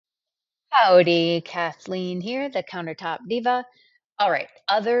Howdy, Kathleen here, the countertop diva. All right,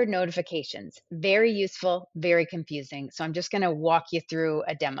 other notifications. Very useful, very confusing. So I'm just going to walk you through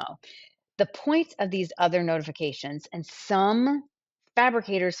a demo. The point of these other notifications, and some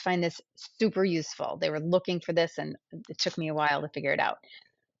fabricators find this super useful. They were looking for this, and it took me a while to figure it out.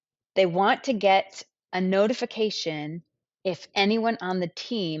 They want to get a notification if anyone on the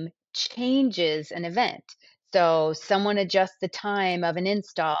team changes an event. So someone adjusts the time of an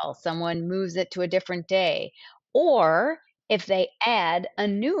install, someone moves it to a different day, or if they add a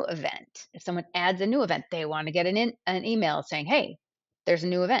new event. If someone adds a new event, they want to get an email saying, "Hey, there's a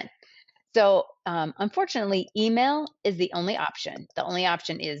new event." So, unfortunately, email is the only option. The only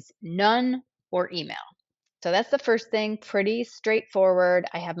option is none or email. So that's the first thing, pretty straightforward.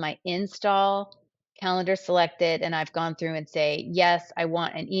 I have my install calendar selected and I've gone through and say, yes, I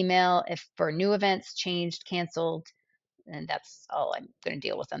want an email if for new events, changed, canceled, and that's all I'm going to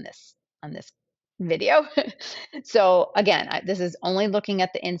deal with on this video. So again, this is only looking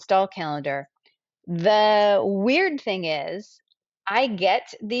at the install calendar. The weird thing is, I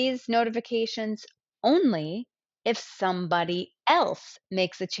get these notifications only if somebody else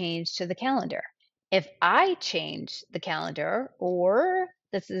makes a change to the calendar. If I change the calendar, or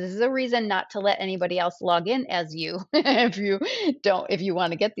this is a reason not to let anybody else log in as you, if you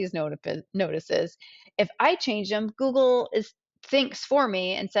want to get these notices. If I change them, Google is thinks for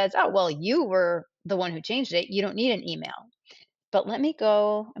me and says, "Oh, well, you were the one who changed it. You don't need an email." But let me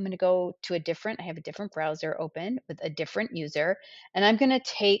go, I'm going to go to I have a different browser open with a different user, and I'm going to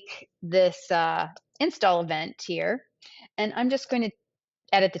take this install event here, and I'm just going to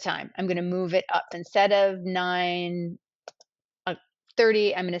edit the time. I'm going to move it up instead of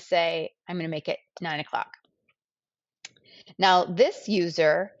 9:30. I'm going to say, I'm going to make it 9 o'clock. Now, this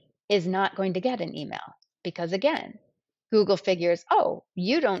user is not going to get an email because, again, Google figures, oh,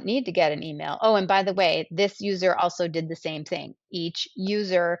 you don't need to get an email. Oh, and by the way, this user also did the same thing. Each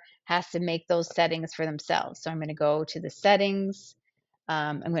user has to make those settings for themselves. So I'm going to go to the settings.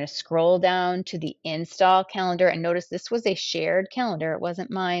 I'm going to scroll down to the install calendar and notice this was a shared calendar. It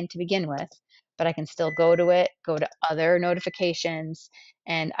wasn't mine to begin with, but I can still go to it, go to other notifications,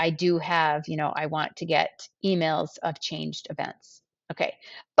 and I do have, I want to get emails of changed events. Okay,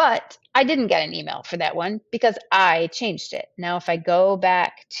 but I didn't get an email for that one because I changed it. Now, if I go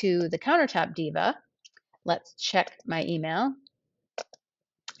back to the countertop diva, let's check my email.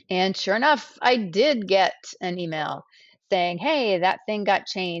 And sure enough, I did get an email saying, hey, that thing got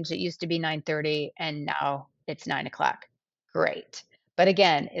changed. It used to be 9:30 and now it's 9 o'clock. Great. But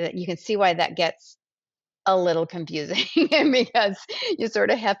again, you can see why that gets a little confusing because you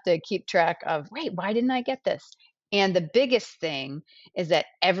sort of have to keep track of, wait, why didn't I get this? And the biggest thing is that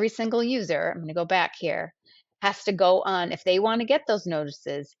every single user, I'm going to go back here, has to go on, if they want to get those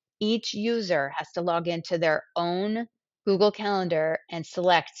notices, each user has to log into their own Google Calendar and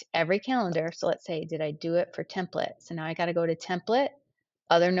select every calendar. So let's say, did I do it for template? So now I got to go to template,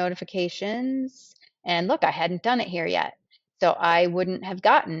 other notifications, and look, I hadn't done it here yet. So I wouldn't have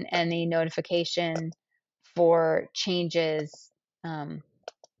gotten any notification for changes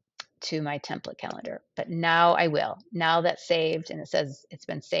to my template calendar. But now I will. Now that's saved and it says it's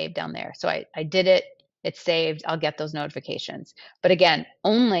been saved down there. So I did it, it's saved, I'll get those notifications. But again,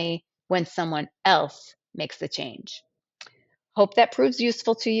 only when someone else makes the change. Hope that proves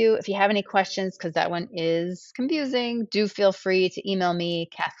useful to you. If you have any questions, because that one is confusing, do feel free to email me,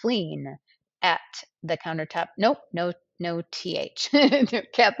 Kathleen at the countertop. Nope, no TH.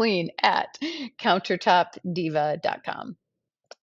 Kathleen at countertopdiva.com.